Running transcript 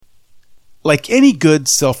Like any good,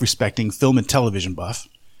 self-respecting film and television buff,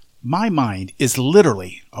 my mind is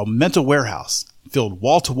literally a mental warehouse filled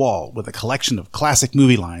wall-to-wall with a collection of classic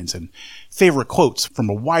movie lines and favorite quotes from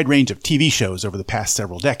a wide range of TV shows over the past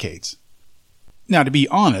several decades. Now, to be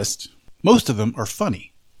honest, most of them are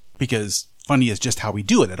funny, because funny is just how we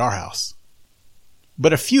do it at our house.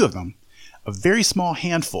 But a few of them, a very small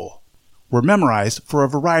handful, were memorized for a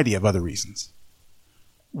variety of other reasons.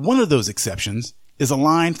 One of those exceptions is a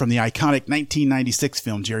line from the iconic 1996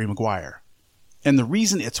 film Jerry Maguire. And the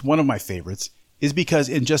reason it's one of my favorites is because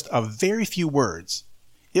in just a very few words,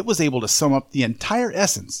 it was able to sum up the entire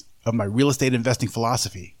essence of my real estate investing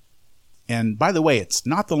philosophy. And by the way, it's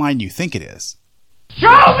not the line you think it is. Show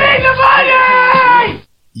me the money!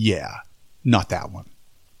 Yeah, not that one.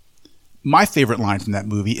 My favorite line from that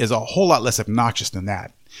movie is a whole lot less obnoxious than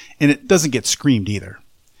that, and it doesn't get screamed either.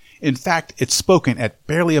 In fact, it's spoken at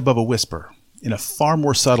barely above a whisper, in a far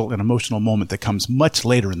more subtle and emotional moment that comes much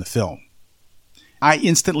later in the film. I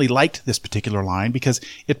instantly liked this particular line because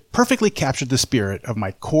it perfectly captured the spirit of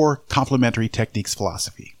my core complementary techniques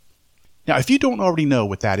philosophy. Now, if you don't already know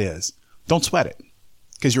what that is, don't sweat it,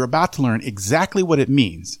 because you're about to learn exactly what it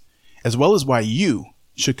means, as well as why you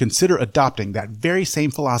should consider adopting that very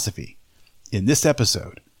same philosophy in this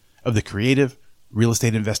episode of the Creative Real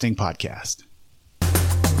Estate Investing Podcast.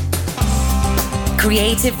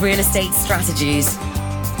 Creative real estate strategies,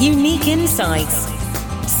 unique insights,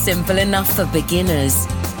 simple enough for beginners,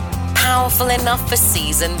 powerful enough for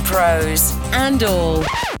seasoned pros, and all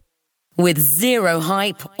with zero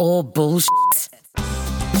hype or bullshit.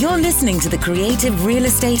 You're listening to the Creative Real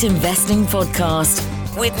Estate Investing Podcast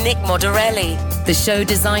with Nick Moderelli, the show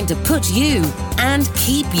designed to put you and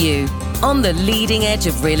keep you on the leading edge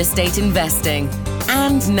of real estate investing.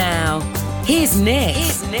 And now, here's Nick.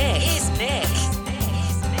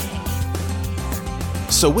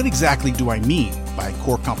 So what exactly do I mean by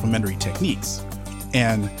core complementary techniques?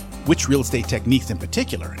 And which real estate techniques in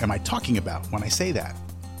particular am I talking about when I say that?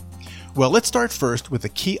 Well, let's start first with the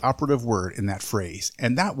key operative word in that phrase,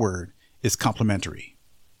 and that word is complementary.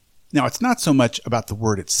 Now, it's not so much about the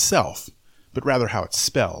word itself, but rather how it's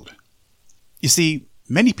spelled. You see,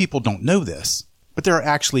 many people don't know this, but there are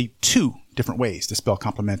actually two different ways to spell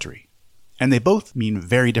complementary, and they both mean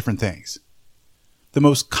very different things. The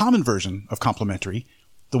most common version of complementary,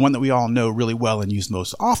 the one that we all know really well and use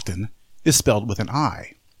most often, is spelled with an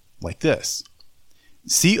I, like this.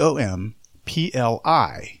 Complementary.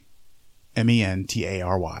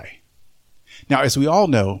 Now, as we all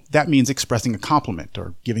know, that means expressing a compliment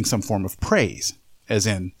or giving some form of praise, as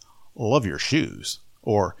in, love your shoes,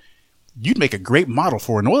 or you'd make a great model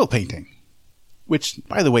for an oil painting, which,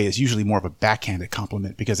 by the way, is usually more of a backhanded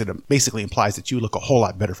compliment because it basically implies that you look a whole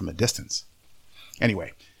lot better from a distance.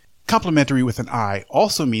 Anyway, complimentary with an I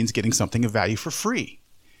also means getting something of value for free,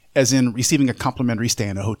 as in receiving a complimentary stay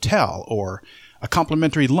in a hotel or a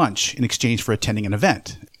complimentary lunch in exchange for attending an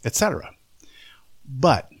event, etc.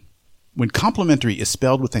 But when complimentary is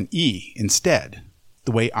spelled with an E instead,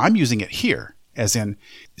 the way I'm using it here, as in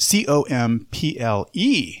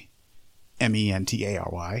Complementary,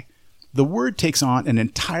 the word takes on an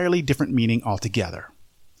entirely different meaning altogether.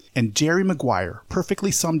 And Jerry Maguire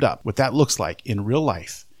perfectly summed up what that looks like in real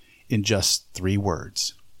life in just 3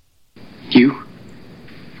 words. You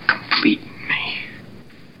complete me.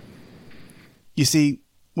 You see,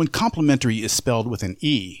 when complementary is spelled with an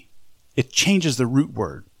E, it changes the root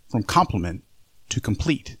word from complement to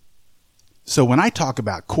complete. So when I talk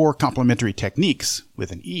about core complementary techniques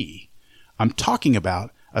with an E, I'm talking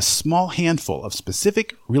about a small handful of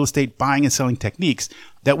specific real estate buying and selling techniques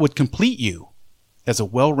that would complete you as a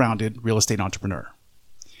well-rounded real estate entrepreneur.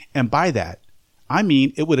 And by that, I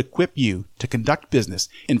mean it would equip you to conduct business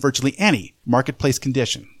in virtually any marketplace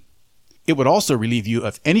condition. It would also relieve you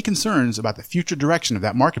of any concerns about the future direction of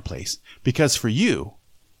that marketplace, because for you,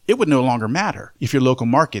 it would no longer matter if your local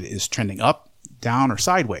market is trending up, down, or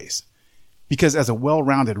sideways. Because as a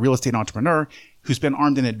well-rounded real estate entrepreneur who's been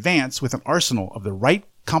armed in advance with an arsenal of the right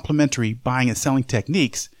complementary buying and selling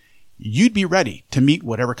techniques, you'd be ready to meet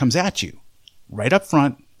whatever comes at you, right up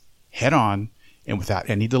front, head on, and without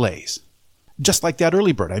any delays. Just like that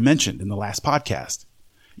early bird I mentioned in the last podcast.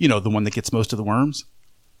 You know, the one that gets most of the worms.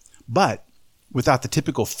 But without the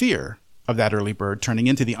typical fear of that early bird turning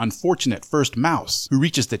into the unfortunate first mouse who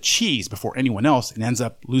reaches the cheese before anyone else and ends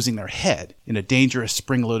up losing their head in a dangerous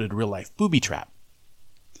spring-loaded real-life booby trap.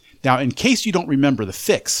 Now, in case you don't remember the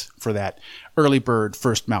fix for that early bird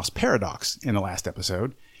first mouse paradox in the last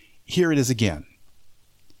episode, here it is again.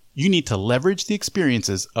 You need to leverage the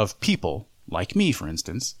experiences of people, like me, for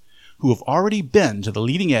instance, who have already been to the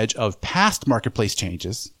leading edge of past marketplace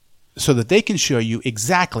changes, so that they can show you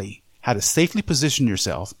exactly how to safely position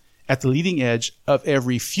yourself at the leading edge of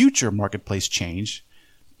every future marketplace change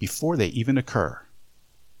before they even occur.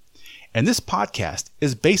 And this podcast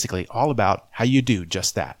is basically all about how you do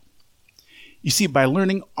just that. You see, by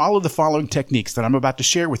learning all of the following techniques that I'm about to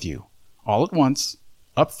share with you, all at once,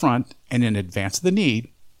 up front, and in advance of the need,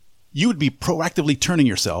 you would be proactively turning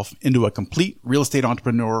yourself into a complete real estate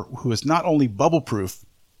entrepreneur who is not only bubble-proof,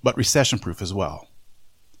 but recession-proof as well.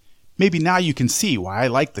 Maybe now you can see why I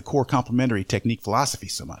like the core complementary technique philosophy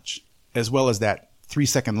so much, as well as that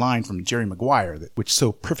 3-second line from Jerry Maguire which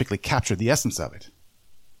so perfectly captured the essence of it.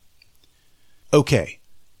 Okay,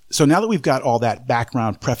 so now that we've got all that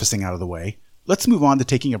background prefacing out of the way, let's move on to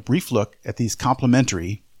taking a brief look at these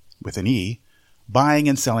complementary, with an E, buying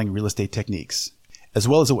and selling real estate techniques, as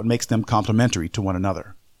well as what makes them complementary to one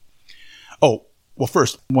another. Oh, well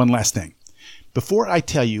first, one last thing. Before I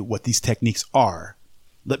tell you what these techniques are,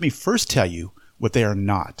 let me first tell you what they are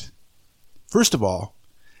not. First of all,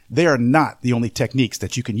 they are not the only techniques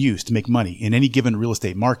that you can use to make money in any given real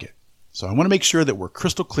estate market. So I want to make sure that we're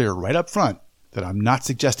crystal clear right up front that I'm not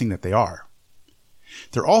suggesting that they are.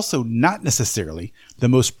 They're also not necessarily the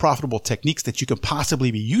most profitable techniques that you could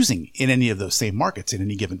possibly be using in any of those same markets at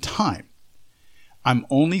any given time. I'm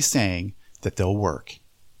only saying that they'll work.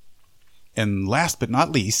 And last but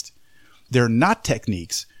not least, they're not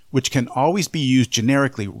techniques which can always be used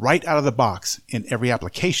generically right out of the box in every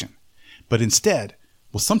application, but instead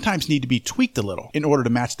will sometimes need to be tweaked a little in order to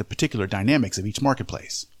match the particular dynamics of each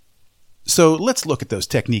marketplace. So let's look at those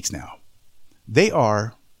techniques now. They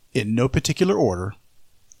are, in no particular order,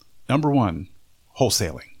 number 1,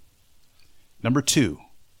 wholesaling. Number 2,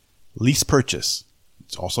 lease purchase.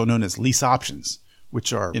 It's also known as lease options,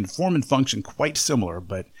 which are in form and function quite similar,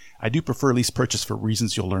 but I do prefer lease purchase for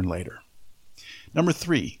reasons you'll learn later. Number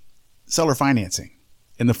 3, seller financing,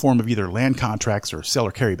 in the form of either land contracts or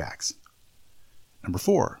seller carrybacks. Number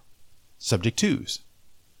 4, subject twos.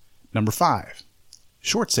 Number 5,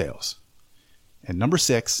 short sales. And number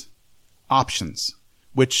 6, options,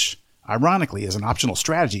 which ironically is an optional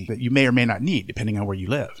strategy that you may or may not need depending on where you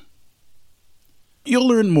live. You'll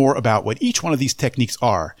learn more about what each one of these techniques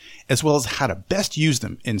are, as well as how to best use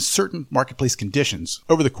them in certain marketplace conditions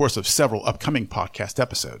over the course of several upcoming podcast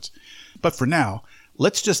episodes. But for now,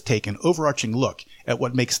 let's just take an overarching look at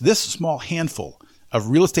what makes this small handful of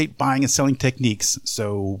real estate buying and selling techniques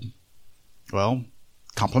so, well,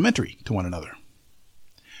 complementary to one another.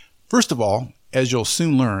 First of all, as you'll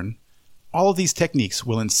soon learn, all of these techniques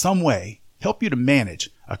will in some way help you to manage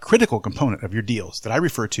a critical component of your deals that I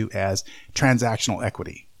refer to as transactional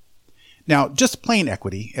equity. Now, just plain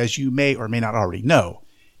equity, as you may or may not already know,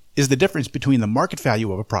 is the difference between the market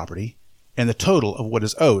value of a property and the total of what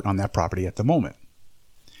is owed on that property at the moment.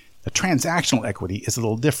 The transactional equity is a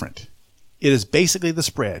little different. It is basically the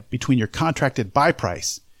spread between your contracted buy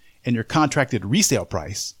price and your contracted resale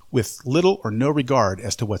price with little or no regard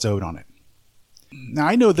as to what's owed on it. Now,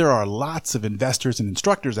 I know there are lots of investors and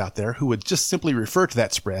instructors out there who would just simply refer to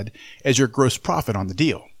that spread as your gross profit on the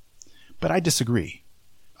deal. But I disagree.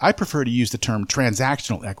 I prefer to use the term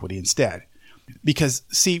transactional equity instead. Because,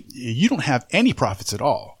 see, you don't have any profits at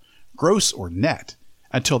all, gross or net,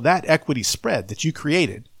 until that equity spread that you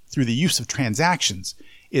created through the use of transactions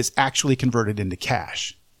is actually converted into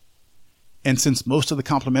cash. And since most of the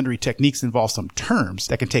complementary techniques involve some terms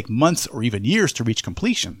that can take months or even years to reach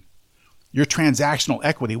completion, your transactional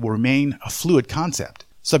equity will remain a fluid concept,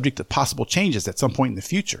 subject to possible changes at some point in the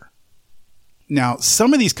future. Now,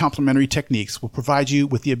 some of these complementary techniques will provide you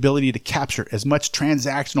with the ability to capture as much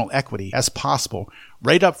transactional equity as possible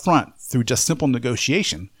right up front through just simple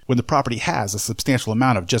negotiation when the property has a substantial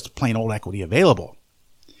amount of just plain old equity available.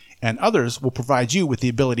 And others will provide you with the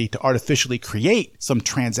ability to artificially create some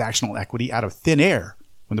transactional equity out of thin air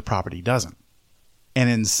when the property doesn't. And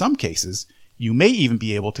in some cases, you may even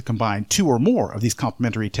be able to combine 2 or more of these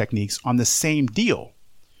complementary techniques on the same deal,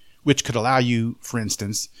 which could allow you, for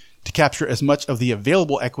instance, to capture as much of the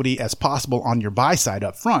available equity as possible on your buy side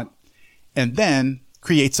up front, and then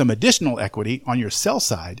create some additional equity on your sell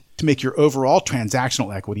side to make your overall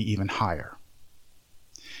transactional equity even higher.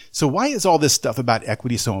 So why is all this stuff about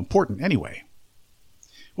equity so important anyway?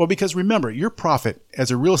 Well, because remember, your profit as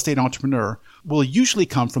a real estate entrepreneur will usually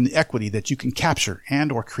come from the equity that you can capture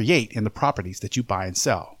and or create in the properties that you buy and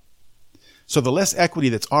sell. So the less equity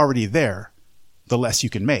that's already there, the less you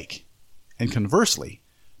can make. And conversely,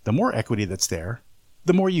 the more equity that's there,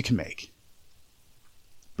 the more you can make.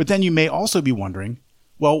 But then you may also be wondering,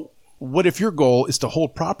 well, what if your goal is to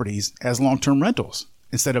hold properties as long-term rentals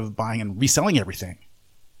instead of buying and reselling everything?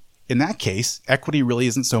 In that case, equity really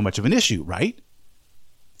isn't so much of an issue, right?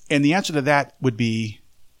 And the answer to that would be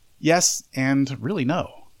yes and really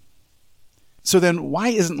no. So then why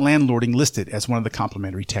isn't landlording listed as one of the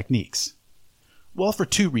complementary techniques? Well, for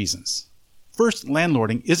two reasons. First,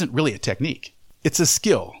 landlording isn't really a technique. It's a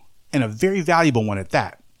skill, and a very valuable one at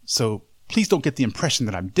that. So please don't get the impression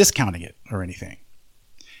that I'm discounting it or anything.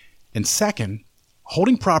 And second,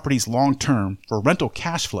 holding properties long-term for rental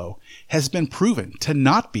cash flow has been proven to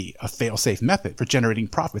not be a fail-safe method for generating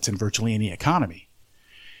profits in virtually any economy.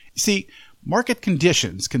 You see, market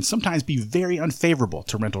conditions can sometimes be very unfavorable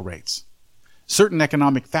to rental rates. Certain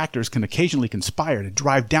economic factors can occasionally conspire to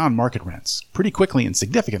drive down market rents pretty quickly and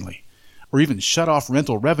significantly, or even shut off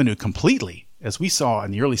rental revenue completely, as we saw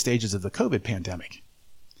in the early stages of the COVID pandemic.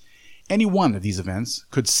 Any one of these events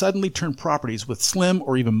could suddenly turn properties with slim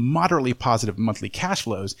or even moderately positive monthly cash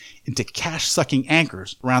flows into cash-sucking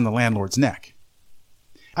anchors around the landlord's neck.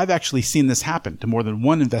 I've actually seen this happen to more than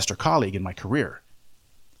one investor colleague in my career.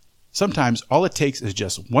 Sometimes all it takes is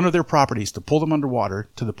just one of their properties to pull them underwater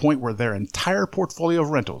to the point where their entire portfolio of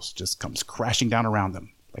rentals just comes crashing down around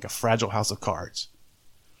them like a fragile house of cards.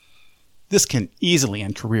 This can easily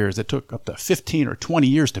end careers that took up to 15 or 20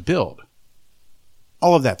 years to build.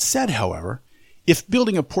 All of that said, however, if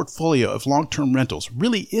building a portfolio of long-term rentals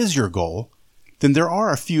really is your goal, then there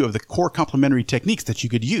are a few of the core complementary techniques that you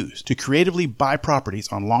could use to creatively buy properties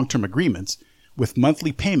on long-term agreements with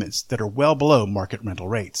monthly payments that are well below market rental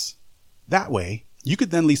rates. That way, you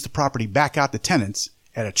could then lease the property back out to tenants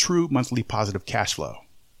at a true monthly positive cash flow.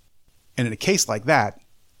 And in a case like that,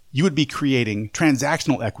 you would be creating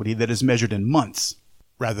transactional equity that is measured in months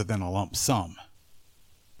rather than a lump sum.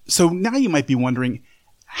 So now you might be wondering,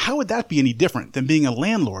 how would that be any different than being a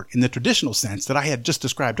landlord in the traditional sense that I had just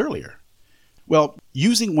described earlier? Well,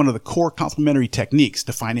 using one of the core complementary techniques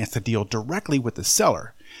to finance the deal directly with the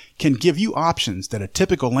seller can give you options that a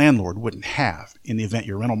typical landlord wouldn't have in the event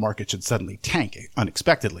your rental market should suddenly tank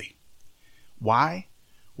unexpectedly. Why?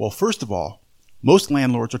 Well, first of all, most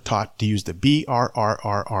landlords are taught to use the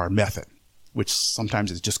BRRRR method, which sometimes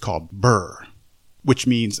is just called BRRR, which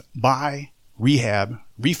means buy, rehab,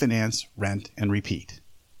 refinance, rent, and repeat.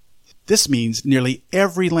 This means nearly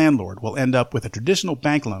every landlord will end up with a traditional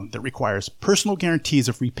bank loan that requires personal guarantees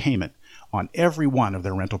of repayment on every one of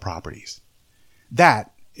their rental properties.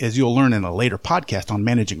 That, as you'll learn in a later podcast on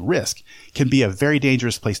managing risk, can be a very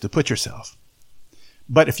dangerous place to put yourself.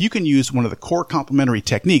 But if you can use one of the core complementary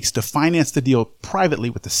techniques to finance the deal privately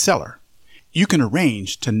with the seller, you can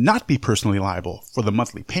arrange to not be personally liable for the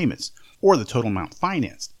monthly payments or the total amount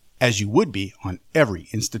financed, as you would be on every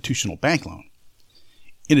institutional bank loan.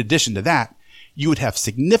 In addition to that, you would have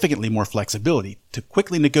significantly more flexibility to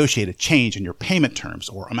quickly negotiate a change in your payment terms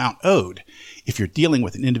or amount owed if you're dealing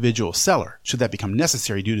with an individual seller, should that become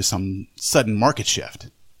necessary due to some sudden market shift.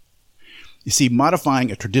 You see, modifying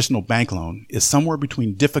a traditional bank loan is somewhere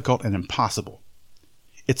between difficult and impossible.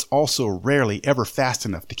 It's also rarely ever fast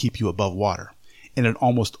enough to keep you above water, and it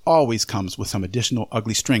almost always comes with some additional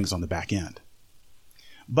ugly strings on the back end.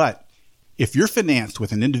 But if you're financed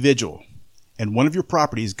with an individual and one of your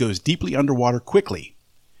properties goes deeply underwater quickly,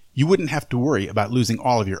 you wouldn't have to worry about losing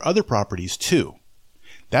all of your other properties too.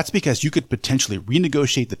 That's because you could potentially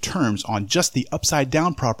renegotiate the terms on just the upside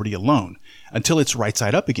down property alone until it's right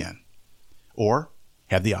side up again. Or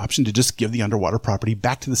have the option to just give the underwater property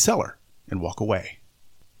back to the seller and walk away.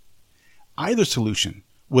 Either solution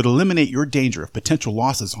would eliminate your danger of potential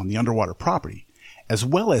losses on the underwater property, as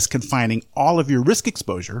well as confining all of your risk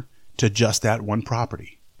exposure to just that one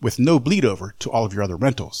property, with no bleed over to all of your other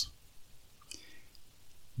rentals.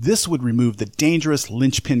 This would remove the dangerous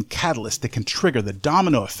linchpin catalyst that can trigger the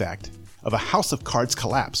domino effect of a house of cards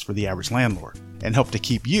collapse for the average landlord, and help to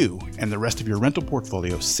keep you and the rest of your rental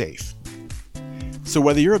portfolio safe. So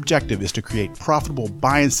whether your objective is to create profitable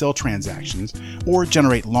buy and sell transactions or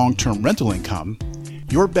generate long-term rental income,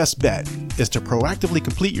 your best bet is to proactively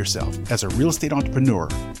complete yourself as a real estate entrepreneur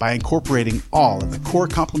by incorporating all of the core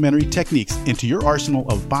complementary techniques into your arsenal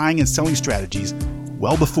of buying and selling strategies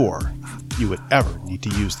well before you would ever need to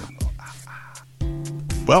use them.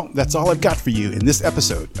 Well, that's all I've got for you in this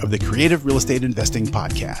episode of the Creative Real Estate Investing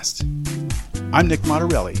Podcast. I'm Nick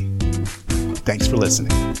Matarelli. Thanks for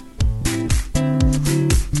listening.